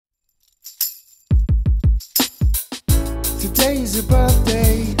Today's your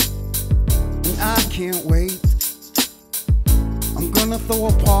birthday, and I can't wait. I'm gonna throw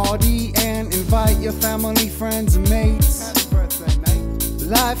a party and invite your family, friends, and mates. Happy birthday, mate.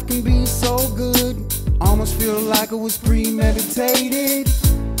 Life can be so good, almost feel like it was premeditated.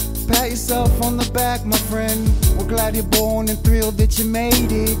 Pat yourself on the back, my friend. We're glad you're born and thrilled that you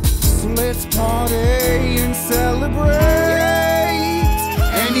made it. So let's party and celebrate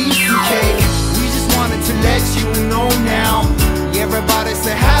and eat some cake. We just wanted to let you know now. Everybody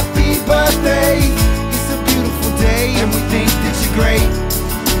say happy birthday. It's a beautiful day and we think that you're great.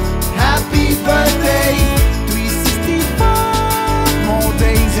 Happy birthday, 365 more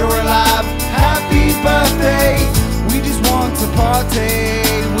days you're alive. Happy birthday, we just want to party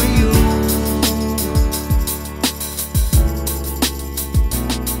with you.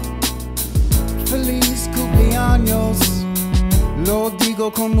 Feliz cumpleaños, lo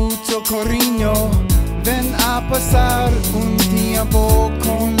digo con mucho cariño. Ven a pasar un tiempo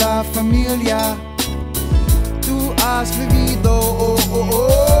con la familia. Tú has vivido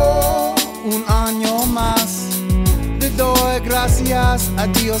un año más. Te doy gracias a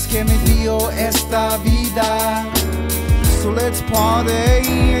Dios que me dio esta vida. So let's party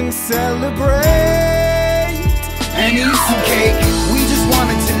and celebrate and eat some cake. We just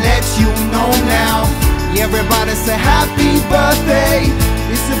wanted to let you know now. Everybody say happy birthday.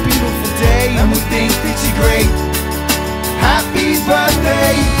 It's a beautiful day and we think that you're great. Happy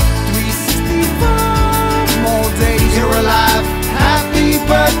birthday, 365 more days you're alive. Happy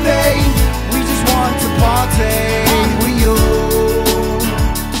birthday, we just want to party with you.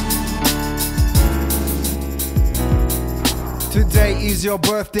 Today is your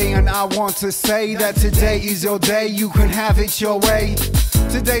birthday and I want to say that today is your day. You can have it your way.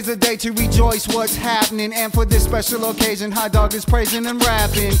 Today's a day to rejoice what's happening, and for this special occasion, Hot Dog is praising and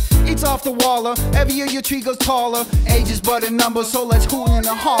rapping. It's off the waller, every year your tree goes taller. Age is but a number, so let's hoot and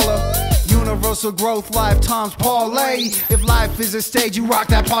a holler. Universal growth, lifetimes parlay. If life is a stage, you rock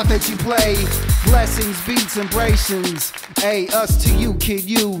that part that you play. Blessings, beats, embrations. Hey, us to you, kid,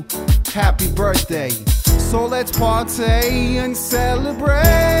 you. Happy birthday. So let's party and celebrate.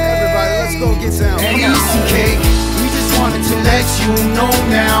 Everybody, let's go get some and eat some cake. We just wanted to let you know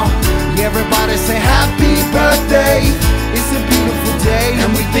now. Everybody say happy birthday. It's a beautiful day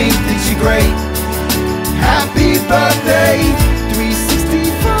and we think that you're great. Happy birthday,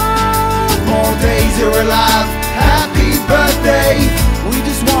 365 more days you're alive. Happy birthday, we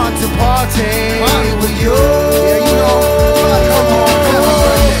just want to party with you. Yeah, you know, come on, happy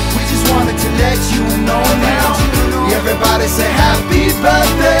birthday. We just wanted to let you know now. Everybody say happy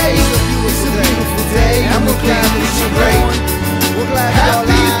birthday. It's a beautiful day and we're glad that you're great.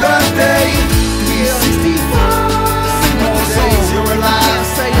 Happy birthday, 365 more days you're alive.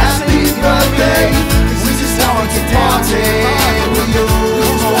 Happy birthday, we just want to party with you.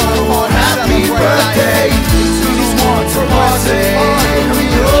 Happy birthday, we just want to party with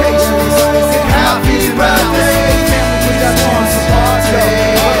you. Happy birthday, we just want to party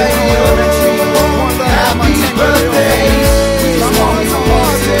with you. Happy birthday, we just want to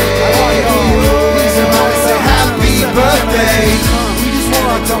party with you. Somebody say happy birthday, we just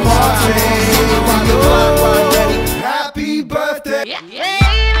want to party with you. Happy birthday.